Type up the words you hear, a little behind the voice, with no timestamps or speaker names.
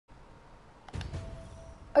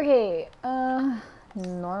Okay,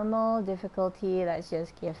 normal difficulty, let's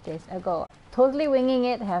just give this a go. Totally winging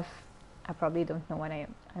it, I probably don't know what I'm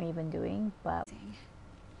even doing, but...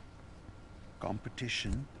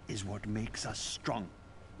 Competition is what makes us strong.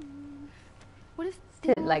 What if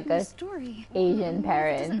they like a story? Asian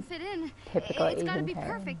parent, Fit in. typical It's Asian be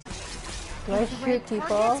parent. Perfect. Do I shoot people?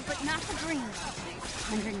 Targets, but not the green.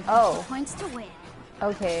 150 points to win.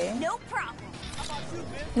 Okay. No problem.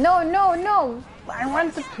 No, no, no! I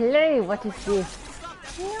want to play! What is this?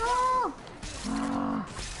 No!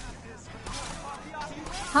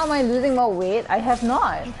 How am I losing more weight? I have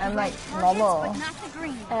not. I'm like normal.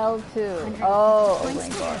 L2. Oh my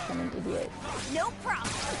gosh, I'm an idiot. No problem.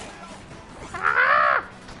 Ah!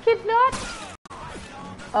 Kid not!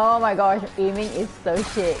 Oh my gosh, aiming is so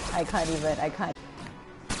shit. I can't.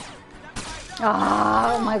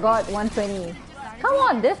 Oh my god, 120. Come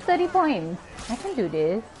on, there's 30 points. I can do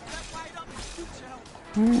this.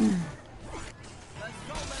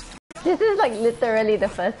 This is like literally the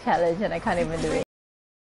first challenge and I can't even do it.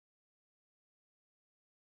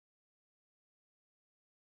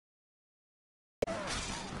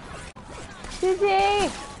 GG!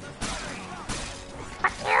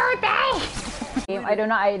 Fuck you, day! I don't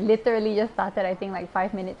know, I literally just started I think like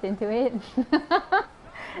 5 minutes into it.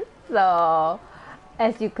 So,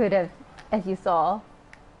 as you saw,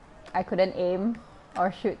 I couldn't aim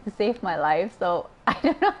or shoot to save my life, so I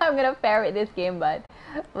don't know how I'm gonna fare with this game, but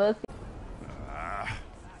we'll see.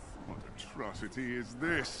 What atrocity is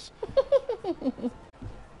this?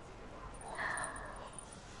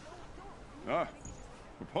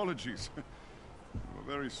 Apologies. You're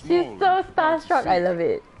very small. She's so starstruck, I love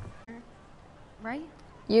it. Right?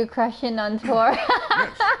 You crushing on tour?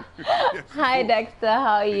 Yes, Hi Dexter,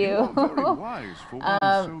 how are you? You are very wise for one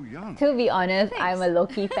so young. To be honest, Thanks. I'm a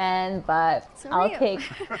Loki fan, but So I'll are you. take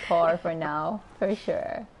Thor for now, for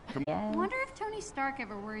sure. Yeah. I wonder if Tony Stark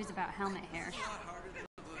ever worries about helmet hair.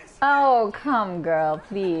 Oh, come girl,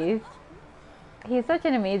 please. He's such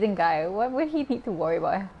an amazing guy. What would he need to worry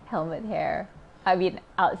about helmet hair? I mean,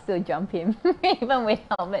 I'll still jump him, even with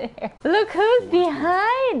helmet hair. Look who's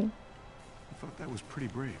behind! I thought that was pretty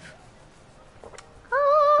brave.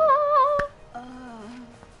 Ah.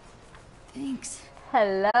 Thanks.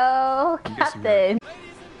 Hello, Captain.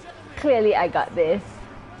 Clearly I got this.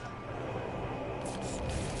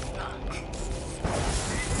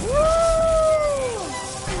 Woo!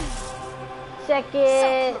 Check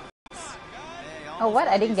it. Oh, what?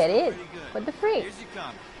 I didn't get it? What the freak?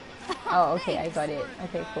 Oh, okay, I got it.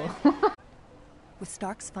 Okay, cool. With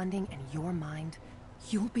Stark's funding and your mind,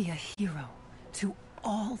 you'll be a hero to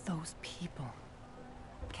all those people.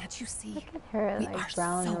 Can't you see? Look at her, We like are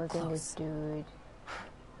brown so nosing close. this dude.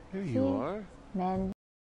 Here you are. Man.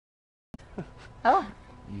 Oh,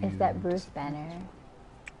 is that Bruce Banner?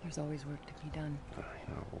 There's always work to be done. I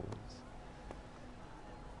know.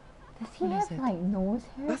 Does he What is have it? like nose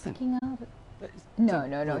hair Nothing. sticking out? No,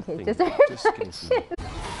 okay, just a Just getting some.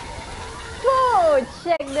 Whoa,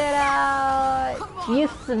 check that out! You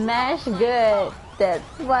smash good. That's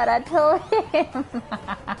what I told him.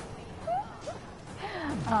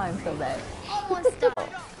 Oh, I'm so bad.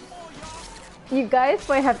 You guys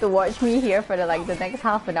might have to watch me here for the next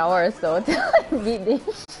half an hour or so to beat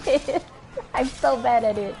this shit. I'm so bad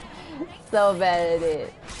at it. So bad at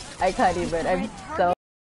it. I can't even. I'm so.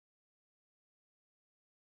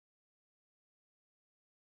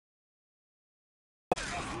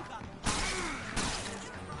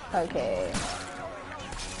 Okay.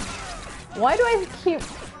 Why do I keep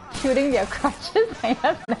shooting their crutches? I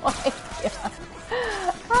have no idea.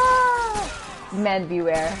 Ah. Man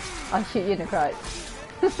beware. I'll shoot you in the crotch.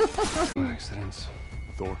 Accidents.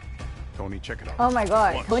 Thor, Tony, check it out. Oh my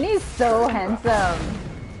god. Tony is so handsome.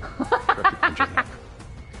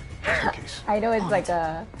 Just in case. I know it's like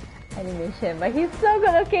a animation, but he's so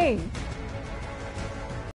good looking.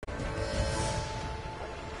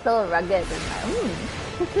 So rugged.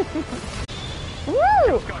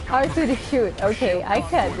 Woo! R2 to shoot. Okay, I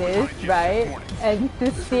got this, right? And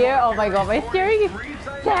to steer, oh my god, my steering is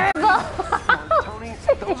terrible! Tony,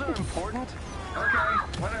 those are important.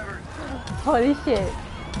 Okay, whatever. Holy shit.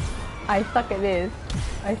 I suck at this.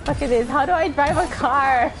 How do I drive a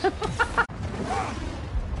car?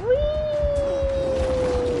 Whee!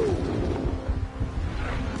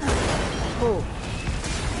 Ooh.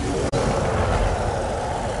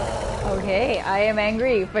 Okay, I am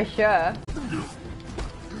angry for sure.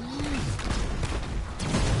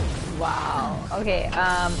 Wow. Okay,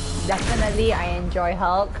 definitely I enjoy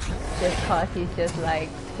Hulk just cause he's just like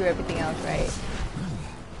screw everything else, right?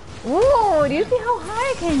 Whoa, do you see how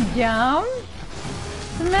high I can jump?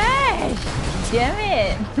 Smash! damn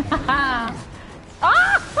it!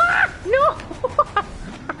 No!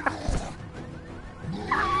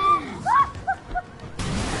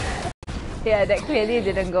 Yeah, that clearly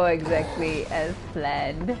didn't go exactly as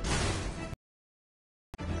planned.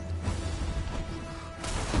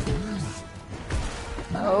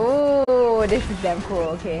 Oh, this is damn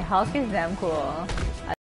cool. Okay, Hulk is damn cool.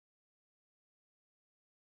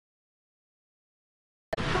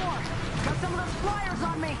 Got some of those flyers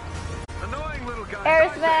on me. Annoying little guy.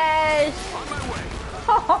 Air smash! On my way.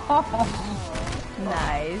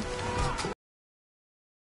 Nice.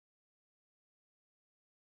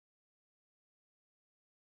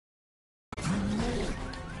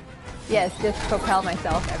 Yes, just propel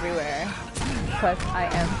myself everywhere. Because I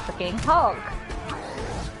am freaking Hulk.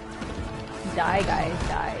 Die, guys,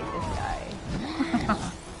 die. Just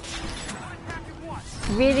die.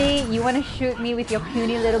 Really? You want to shoot me with your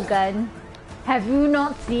puny little gun? Have you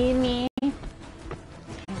not seen me?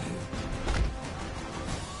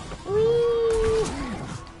 Whee!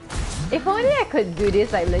 If only I could do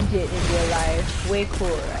this like legit in real life. Way cool,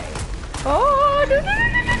 right? Oh, no, no,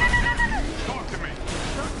 no, no, no, no, no, no, no. Talk to me.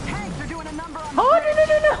 Those tanks are doing a number on Oh, no, no,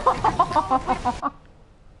 no, no.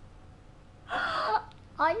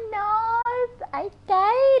 Oh, no. I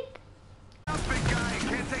died. Big guy,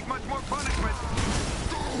 can't take much more punishment.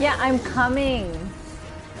 Yeah, I'm coming.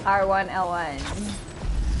 R1, L1.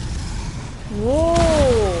 Whoa.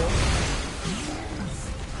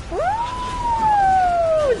 Woo!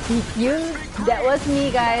 Did you? That was me,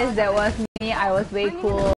 guys. That was me. I was way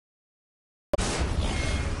cool.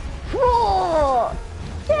 Whoa!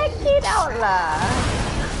 Check it out, lah.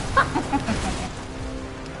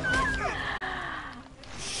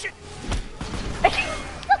 Shit.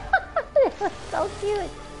 It was so cute.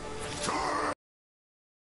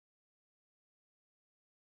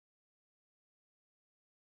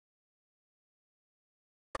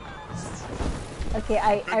 Okay,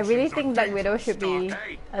 I really think Black Widow should be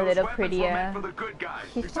a little prettier.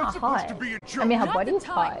 She's not hot. I mean, her body's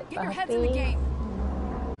hot, but her face...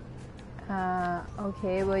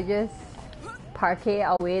 okay, we'll just parquet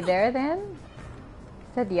our way there then?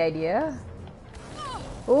 Is that the idea?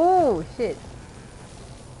 Oh, shit.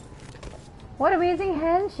 What amazing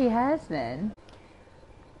hands she has, man.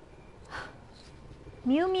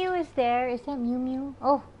 Mew Mew is there. Is that Mew Mew?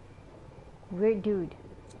 Oh, weird dude.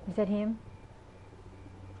 Is that him?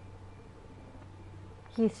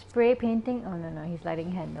 He's spray painting. Oh no, he's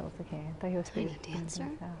lighting candles. Okay, I thought he was spray painting stuff.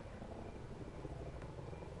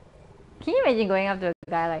 Can you imagine going up to a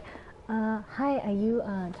guy like, hi, are you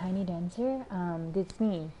a tiny dancer? It's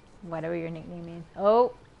me. Whatever your nickname is.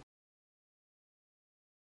 Oh.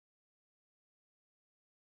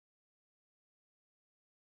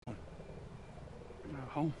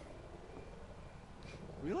 Home.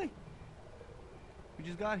 Really? We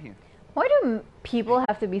just got here. Why do people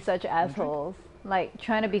have to be such assholes? Like,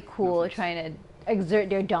 trying to be cool, trying to exert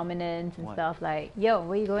their dominance and stuff. Like, yo,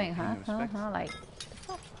 where you going, huh? Like,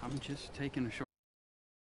 I'm just taking a short...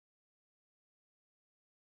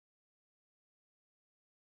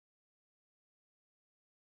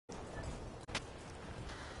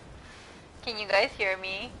 can you guys hear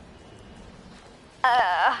me?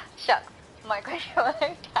 Shucks. My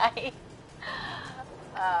controller died.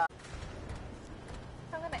 I'm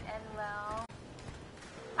gonna end well.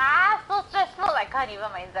 So stressful. I can't even.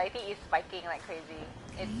 My anxiety is spiking like crazy.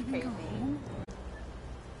 It's crazy.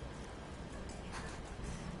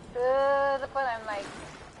 The point I'm like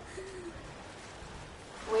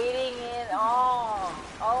waiting in. Oh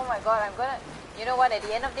my god. I'm gonna. You know what? At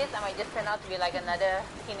the end of this, I might just turn out to be like another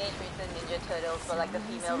Teenage Mutant Ninja Turtles, but like the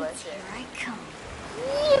female version. Here I come.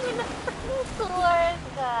 Even the freaking swords,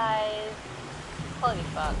 guys. Holy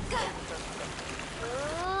fuck.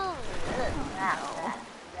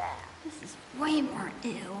 This is way more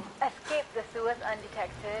ew. Escape the sewers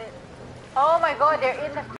undetected. Oh my god, they're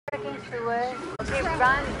in the freaking sewers. Okay,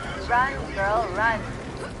 run, girl, run.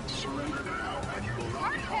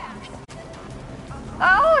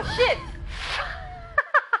 Oh shit!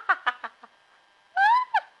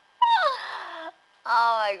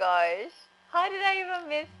 Oh my gosh. How did I even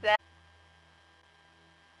miss that?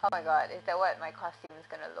 Oh my god, is that what my costume is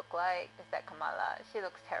gonna look like? Is that Kamala? She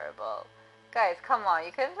looks terrible. Guys, come on,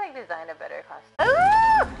 you could have like designed a better costume.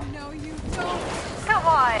 No, you don't. Come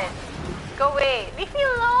on! Go away! Leave me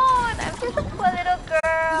alone! I'm just a poor little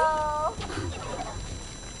girl!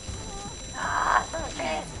 So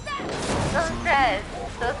stressed.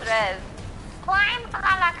 So stressed. Climb,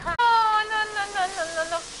 Kamala, climb! Oh,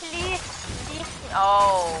 no, please.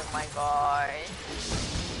 Oh my gosh.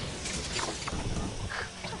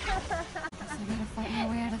 I gotta fight my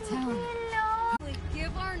way out of town. Leave me alone!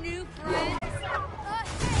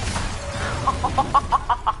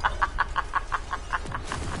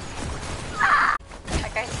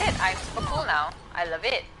 Like I said, I'm super cool now. I love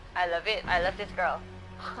it. I love it. I love this girl.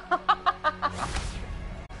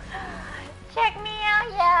 Check me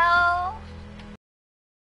out, yo!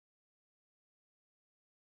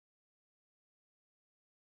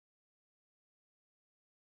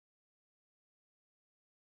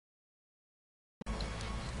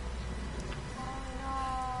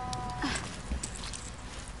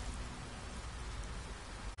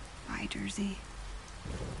 Bye, Jersey.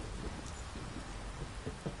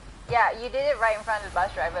 Yeah, you did it right in front of the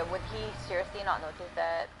bus driver. Would he seriously not notice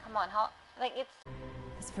that? Come on, how? Like, it's...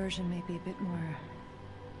 This version may be a bit more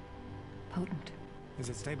potent. Is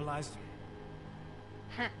it stabilized?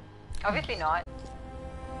 Obviously not.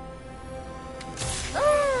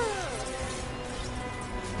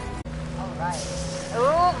 Alright.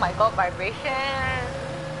 Oh my god, vibration!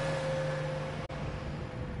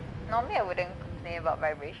 Normally I wouldn't complain about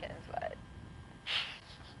vibrations, but...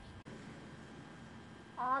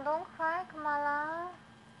 Oh, don't cry, Kamala.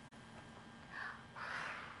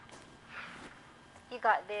 You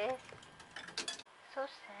got this. So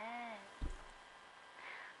sad.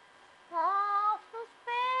 Oh, so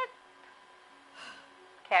sad.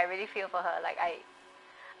 Okay, I really feel for her. Like,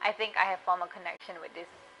 I think I have formed a connection with this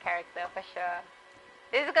character for sure.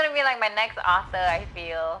 This is gonna be like my next Arthur, I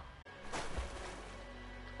feel.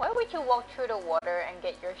 Why would you walk through the water and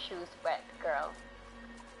get your shoes wet, girl?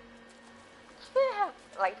 You have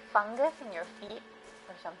like fungus in your feet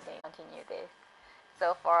or something. Continue this.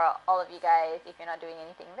 So for all of you guys, if you're not doing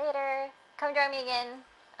anything later, come join me again.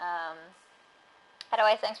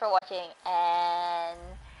 Otherwise, thanks for watching, and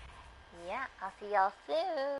yeah, I'll see y'all soon.